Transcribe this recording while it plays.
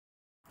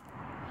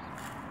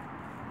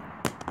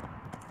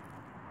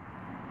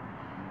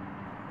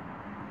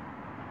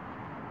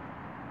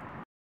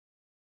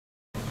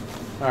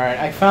Alright,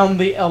 I found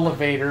the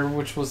elevator,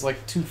 which was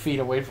like 2 feet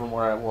away from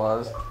where I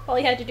was. All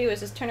you had to do was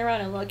just turn around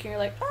and look, and you're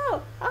like,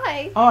 oh,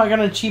 hi. Oh, I got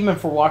an achievement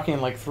for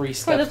walking like 3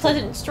 steps. For the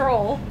pleasant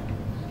stroll.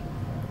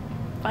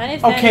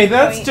 Okay,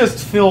 that's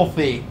just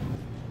filthy.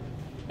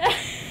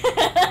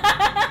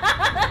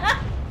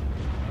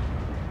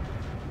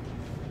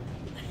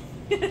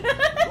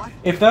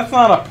 If that's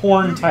not a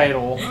porn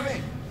title.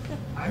 Hey,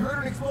 I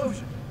heard an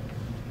explosion.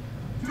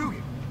 Doogie,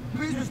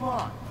 please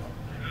respond.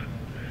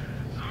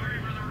 Sorry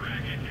for the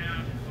racket,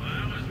 Cap. Well,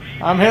 that was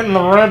me. I'm hitting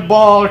the Red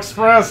Ball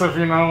Express, if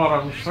you know what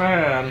I'm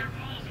saying.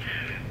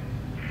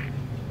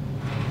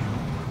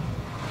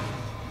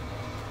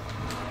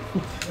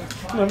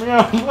 Let me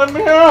out! Let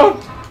me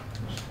out!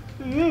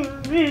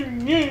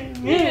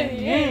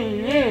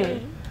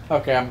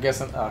 Okay, I'm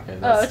guessing. Okay.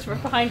 Oh, it's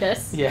behind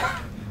us. Yeah.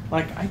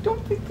 Like, I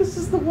don't think this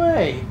is the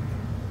way.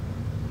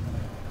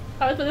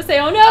 I was going to say,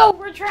 oh no,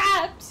 we're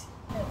trapped.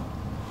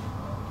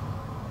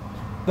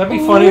 That'd be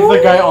funny if the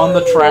guy on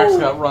the tracks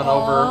got run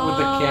over with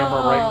the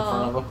camera right in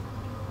front of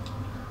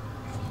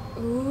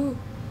him. Ooh.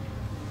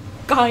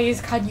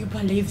 Guys, can you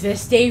believe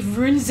this? They've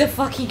ruined the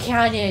fucking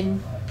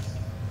cannon.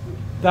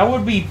 That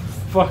would be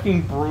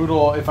fucking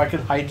brutal if I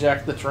could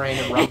hijack the train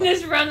and run.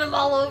 Just run them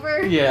all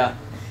over? Yeah.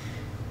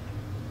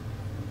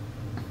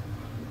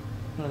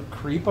 And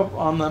creep up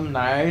on them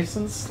nice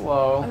and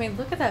slow. I mean,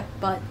 look at that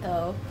butt,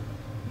 though.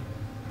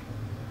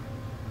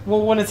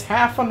 Well, when it's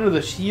half under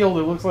the shield,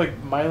 it looks like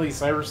Miley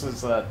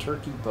Cyrus's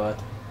turkey butt.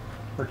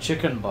 Or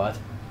chicken butt.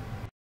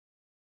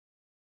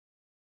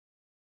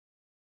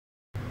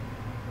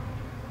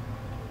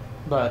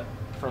 But,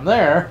 from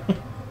there...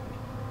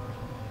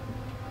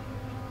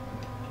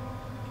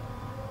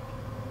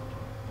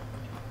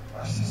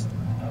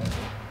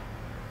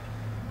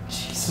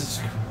 Jesus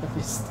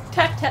Christ.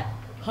 Tap, tap.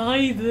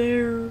 Hi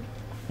there.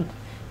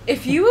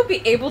 If you would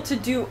be able to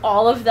do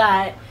all of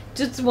that,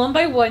 just one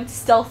by one,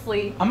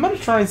 stealthily. I'm gonna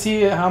try and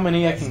see how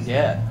many I can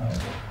get.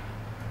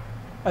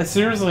 I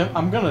seriously,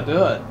 I'm gonna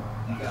do it.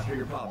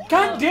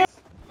 God damn!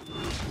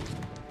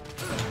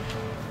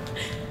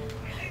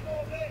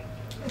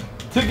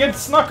 To get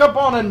snuck up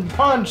on and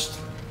punched!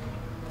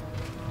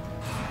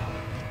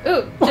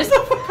 Ooh, just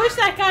push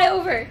that guy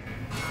over.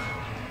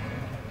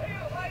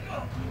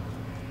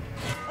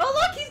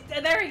 Oh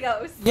look, there he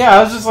goes. Yeah,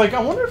 I was just like,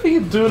 I wonder if he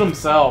can do it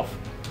himself.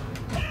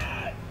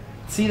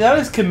 See, that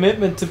is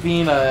commitment to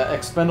being an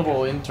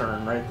expendable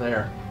intern right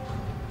there.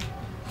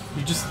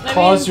 You just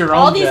cause your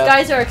own all these death.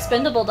 guys are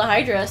expendable to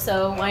Hydra,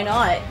 so why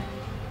not?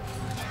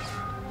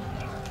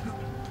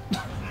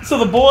 So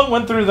the bullet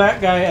went through that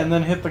guy and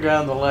then hit the guy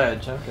on the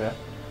ledge. Okay.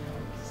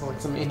 It's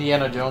like some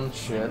Indiana Jones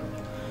shit.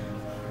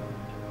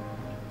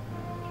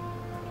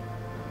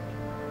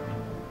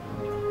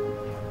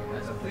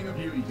 That's a thing of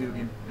beauty,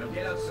 Dugan. Now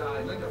get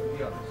outside, link up with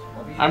the others.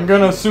 I'm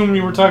gonna assume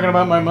you were talking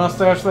about my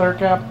mustache there,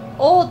 Cap?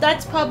 Oh,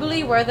 that's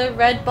probably where the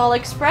Red Ball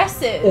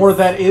Express is. Or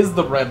that is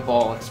the Red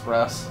Ball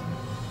Express.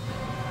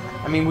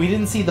 I mean, we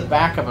didn't see the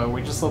back of it,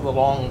 we just saw the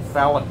long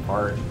phallic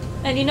part.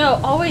 And you know,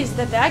 always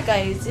the bad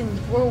guys in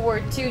World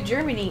War II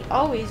Germany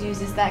always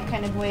uses that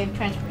kind of way of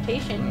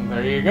transportation. And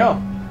there you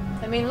go.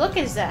 I mean, look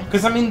at that.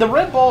 Because, I mean, the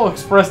Red Ball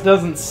Express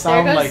doesn't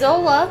sound there goes like...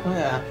 Zola.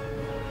 Yeah.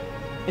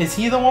 Is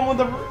he the one with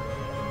the...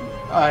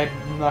 I'm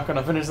not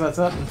gonna finish that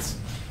sentence.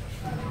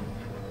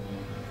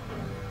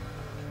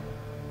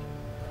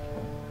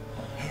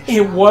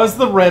 It was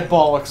the Red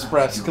Ball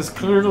Express, because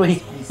clearly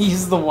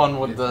he's the one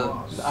with the...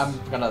 I'm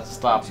gonna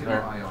stop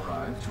there. I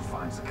arrived to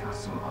find the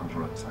castle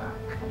under attack.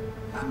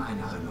 A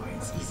minor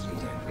annoyance, easily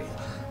dealt with.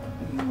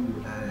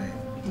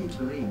 You, did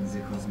bring the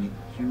cosmic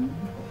cube?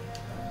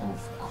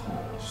 Of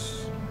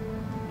course.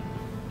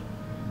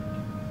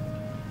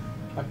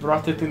 I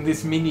brought it in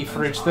this mini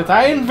fridge that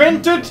I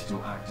invented!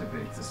 To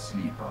activate the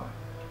sleeper.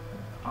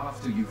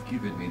 After you've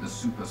given me the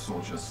super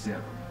soldier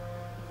serum.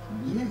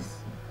 Yes,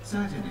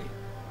 certainly.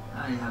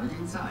 I have it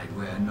inside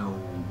where no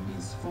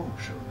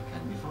misfortune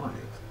can befall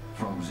it.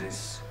 From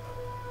this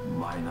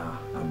minor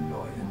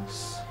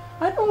annoyance.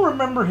 I don't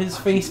remember his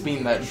face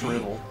being that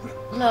shriveled.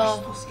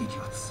 No. Those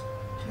idiots.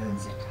 Turn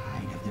the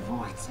tide of the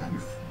war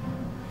itself.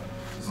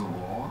 The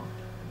war?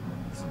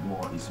 The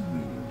war is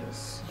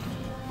meaningless.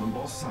 When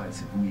both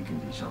sides have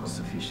weakened each other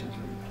sufficiently,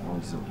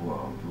 only the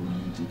world will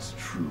need its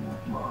true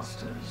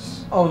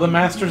masters. Oh, the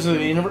Masters of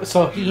the Universe.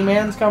 So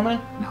He-Man's coming?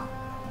 Now,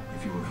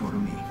 if you will follow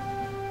me.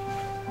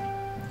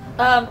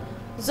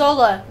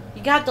 Zola,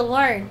 you got to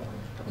learn.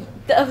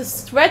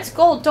 The Red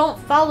Skull don't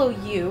follow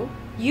you.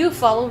 You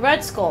follow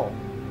Red Skull.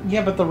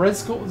 Yeah, but the Red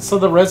Skull... So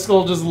the Red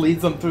Skull just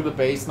leads them through the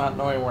base, not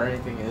knowing where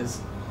anything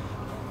is.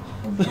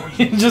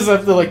 You just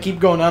have to, like, keep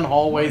going down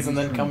hallways and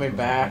then coming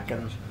back,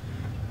 and...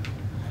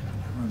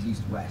 Runs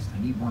east-west. I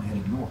need one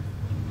heading north.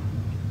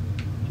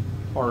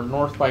 Or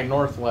north by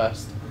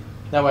northwest.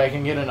 That way I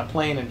can get in a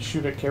plane and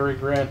shoot at Cary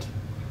Grant.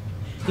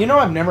 You know,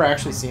 I've never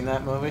actually seen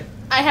that movie.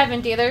 I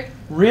haven't either.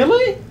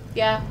 Really?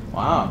 Yeah.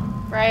 Wow.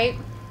 Right?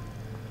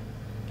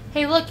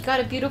 Hey, look, you got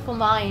a beautiful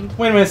mind.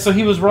 Wait a minute, so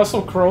he was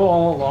Russell Crowe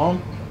all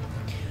along?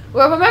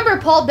 Well, remember,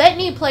 Paul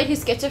Bettany played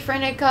his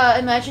schizophrenic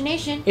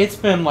imagination. It's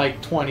been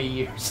like 20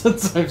 years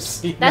since I've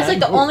seen That's that like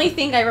the movie. only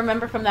thing I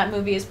remember from that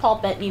movie is Paul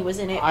Bettany was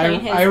in it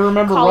playing his I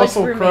remember college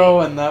Russell roommate.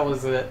 Crowe, and that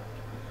was it.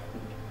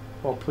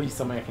 Well, please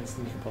tell me I can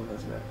sneak up on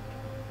this bit.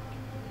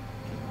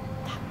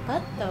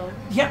 Butt though.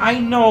 Yeah, I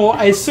know.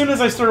 As soon as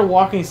I started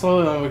walking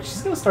slowly, I'm like,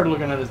 she's gonna start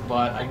looking at his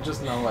butt. I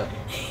just know it.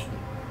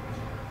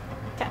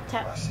 Tap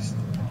tap.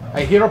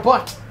 I hear a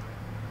butt.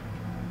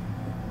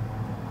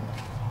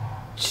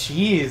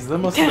 Jeez, that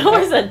must have That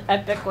been... was an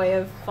epic way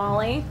of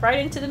falling right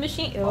into the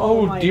machine.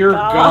 Oh, my dear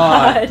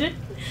God.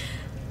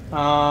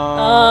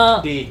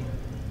 God. D.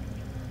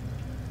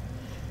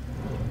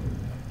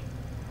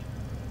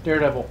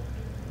 Daredevil.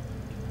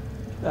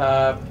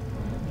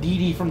 Dee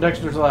Dee from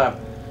Dexter's Lab.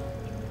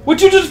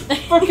 Would you just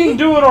fucking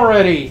do it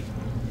already?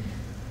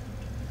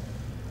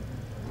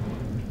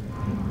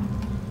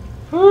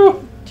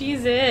 Whew.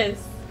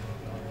 Jesus.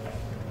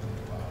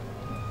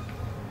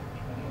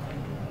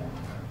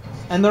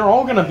 And they're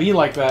all gonna be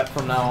like that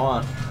from now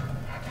on.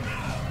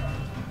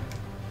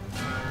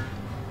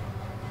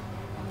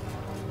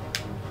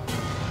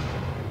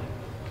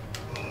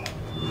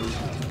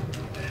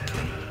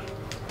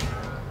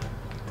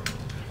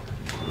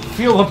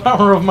 Feel the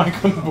power of my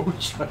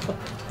kombucha.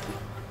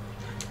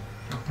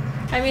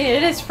 I mean,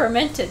 it is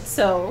fermented,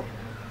 so...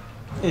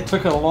 It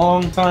took a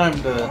long time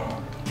to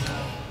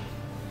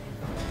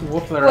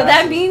whoop their Well,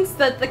 that asses. means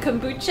that the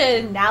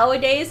kombucha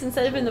nowadays,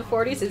 instead of in the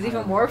 40s, is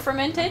even more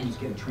fermented? Just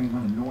get a train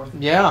running north.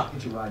 Yeah,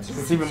 Get your ride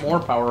it's even more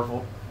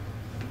powerful.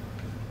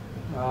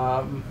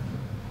 Do,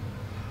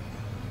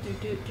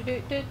 do, do,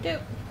 do, do, do.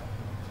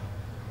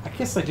 I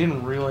guess I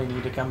didn't really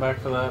need to come back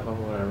for that, but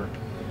whatever.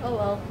 Oh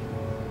well.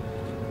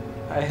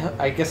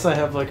 I guess I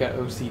have like an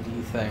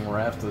OCD thing where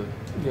I have to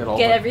get all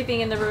Get the...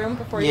 everything in the room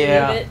before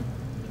Yeah. you leave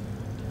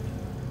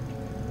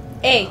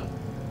it.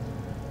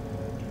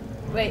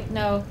 A. Wait,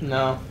 no.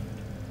 No.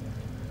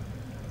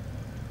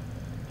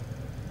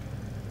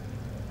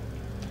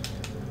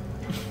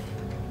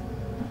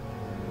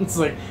 It's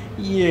like,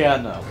 yeah,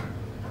 no.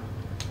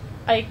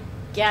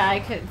 Yeah, I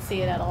couldn't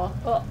see it at all.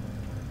 Oh.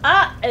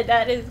 Ah, and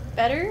that is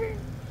better?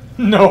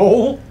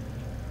 No!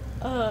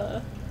 Uh.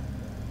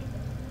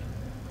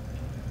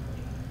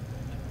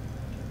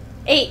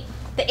 8.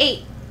 The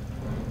 8.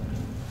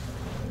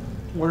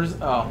 Where's...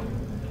 Oh.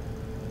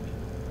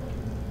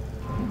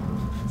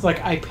 It's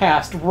like I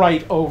passed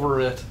right over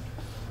it.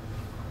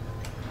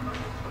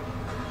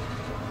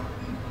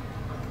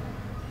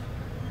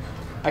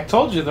 I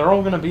told you, they're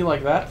all gonna be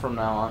like that from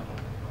now on.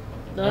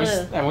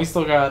 Ugh. And we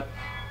still got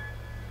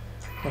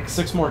like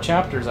 6 more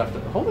chapters after.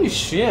 Holy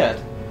shit!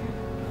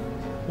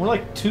 We're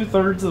like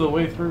 2/3 of the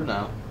way through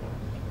now.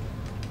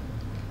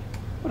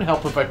 Would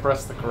help if I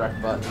pressed the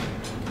correct button.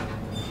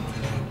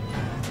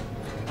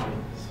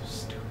 So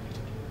stupid.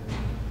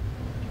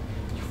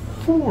 You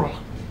fool!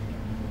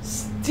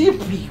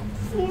 Stimpy!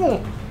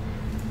 Fool!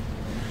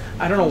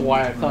 I don't know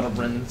why I thought of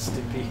Ren and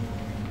Stimpy.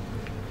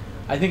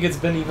 I think it's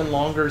been even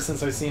longer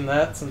since I've seen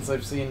that, since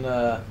I've seen,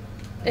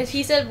 If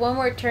he said one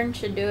more turn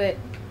should do it.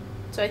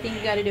 So I think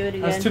you gotta do it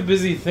I was too again.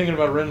 busy thinking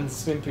about Ren and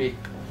Stimpy.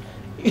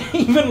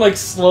 Even, like,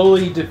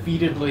 slowly,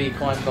 defeatedly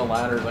climbed the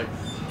ladder, like,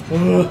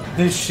 ugh,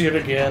 this shit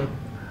again.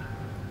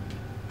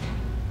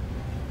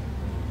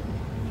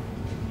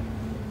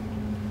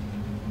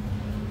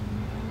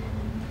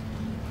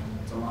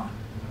 It's a lot.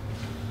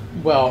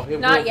 Well, it will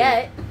Not be.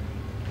 yet.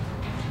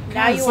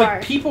 Now It's you like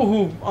are. people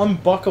who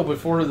unbuckle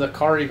before the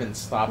car even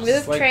stops. Move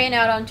It's like, train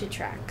out onto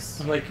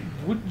tracks. I'm like,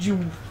 would you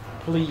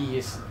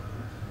please?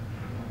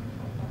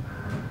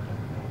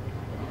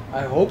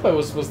 I hope I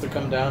was supposed to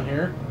come down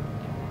here.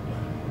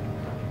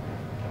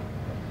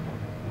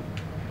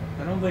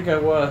 I don't think I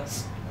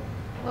was.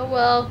 Oh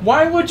well.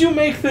 Why would you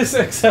make this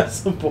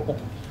accessible?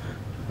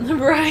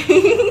 Right?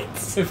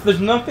 If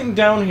there's nothing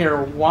down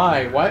here,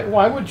 why?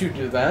 Why would you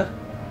do that?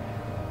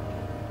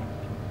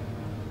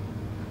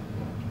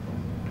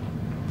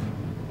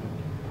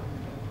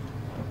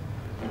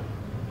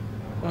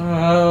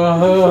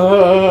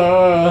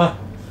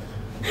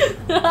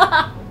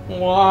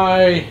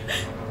 Why?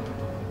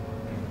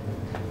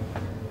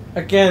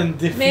 Again,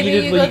 defeatedly. Maybe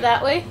you go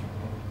that way?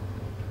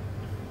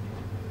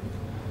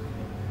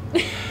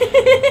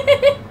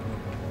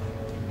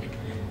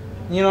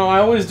 You know, I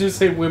always do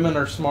say women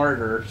are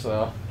smarter,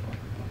 so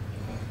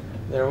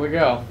there we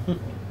go.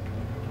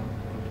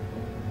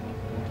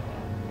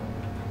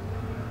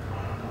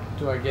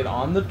 Do I get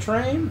on the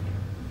train?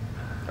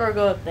 Or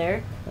go up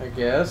there. I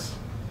guess.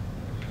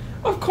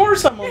 Of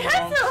course I'm on the wrong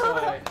I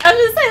side. was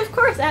gonna say, of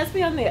course, it has to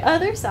be on the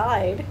other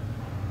side.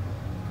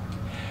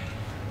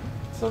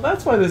 So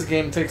that's why this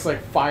game takes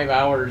like 5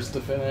 hours to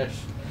finish.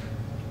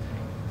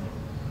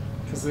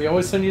 Because they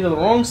always send you to the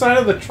wrong side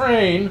of the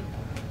train.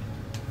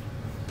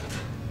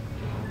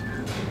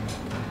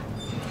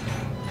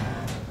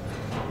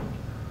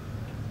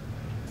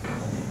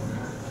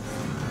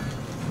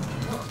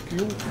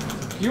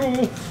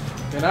 You!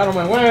 Get out of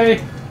my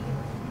way!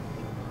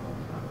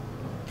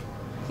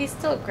 He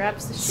still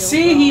grabs the shield.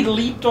 See, he wrong.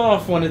 leaped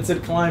off when it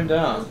said climb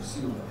down.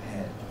 Sealed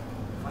ahead.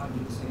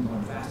 Find the same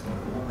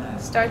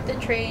Start the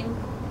train.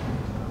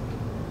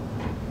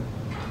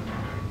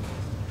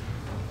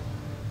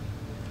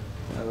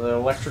 The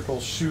electrical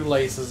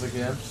shoelaces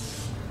again.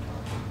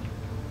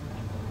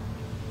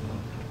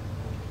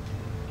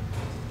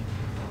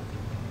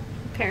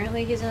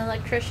 Apparently he's an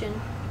electrician.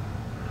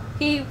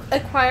 He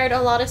acquired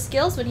a lot of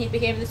skills when he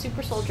became the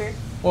super soldier.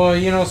 Well,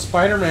 you know,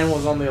 Spider-Man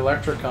was on the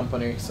electric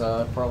company, so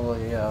that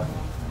probably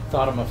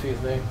taught him a few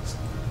things.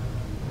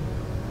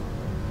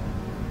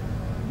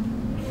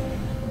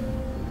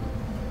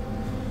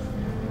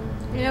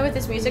 You know, with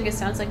this music, it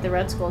sounds like the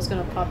Red Skull is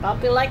gonna pop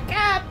out, be like,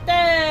 Captain!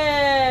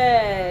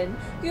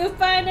 You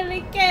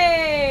finally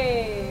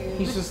came!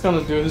 He's just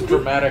gonna do his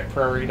dramatic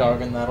prairie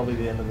dog, and that'll be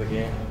the end of the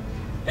game.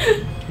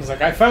 He's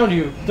like, I found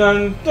you!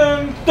 Dun,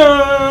 dun,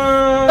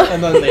 dun!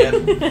 And then the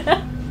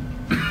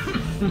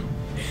end.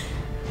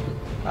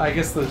 I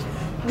guess the...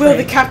 Will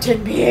the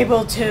captain be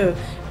able to?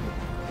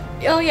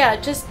 Oh yeah,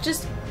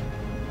 just...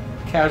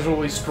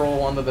 Casually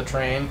stroll onto the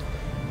train,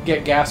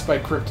 get gassed by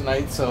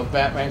kryptonite so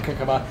Batman can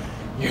come out.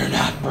 You're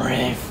not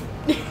brave.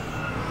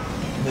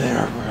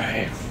 They're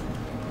brave.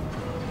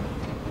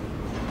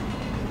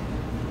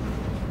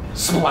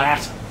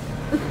 Splat!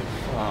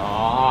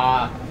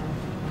 Aww.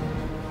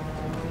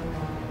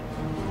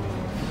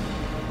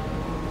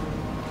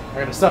 I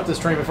gotta stop this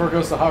train before it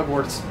goes to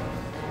Hogwarts.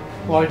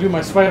 While I do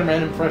my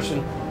Spider-Man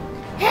impression.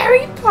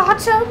 Harry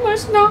Potter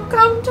must not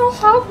come to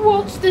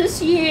Hogwarts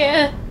this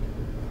year.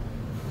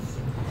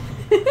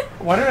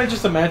 Why did I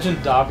just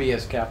imagine Dobby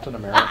as Captain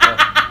America?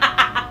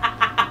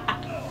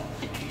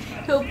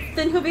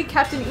 Then he'll be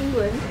Captain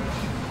England.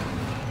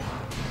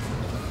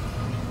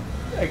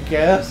 I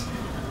guess.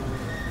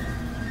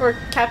 Or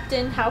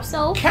Captain House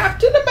Elf.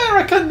 Captain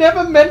America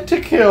never meant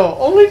to kill,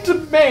 only to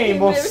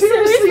maim or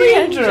seriously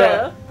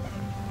injure.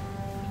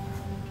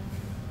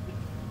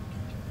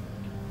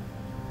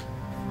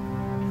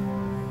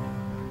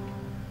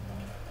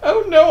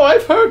 Oh no,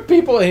 I've hurt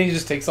people. And he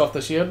just takes off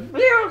the shield.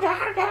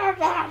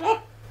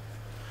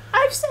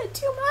 I've said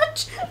too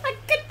much.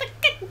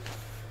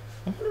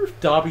 I wonder if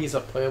Dobby's a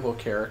playable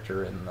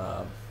character in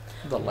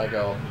the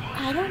Lego.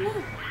 I don't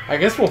know. I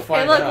guess we'll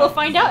find Hey, look, out. we'll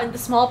find out in the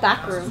small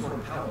back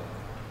room.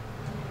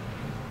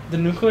 The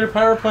nuclear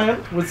power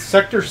plant with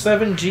Sector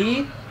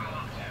 7G?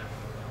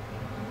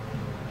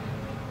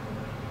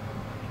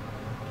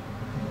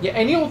 Yeah,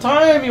 any old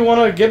time you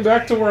want to get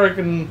back to where I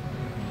can...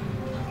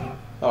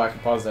 Oh, I can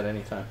pause that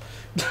anytime.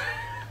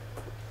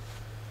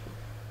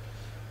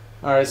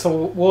 Alright,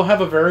 so we'll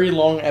have a very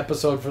long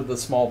episode for the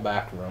small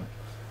back room.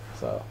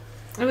 So...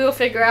 And we will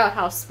figure out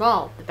how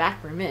small the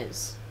back room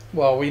is.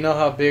 Well, we know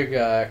how big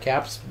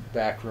Cap's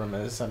back room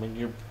is. I mean,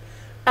 you're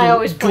I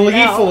always point it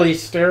out. gleefully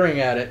staring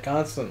at it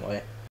constantly.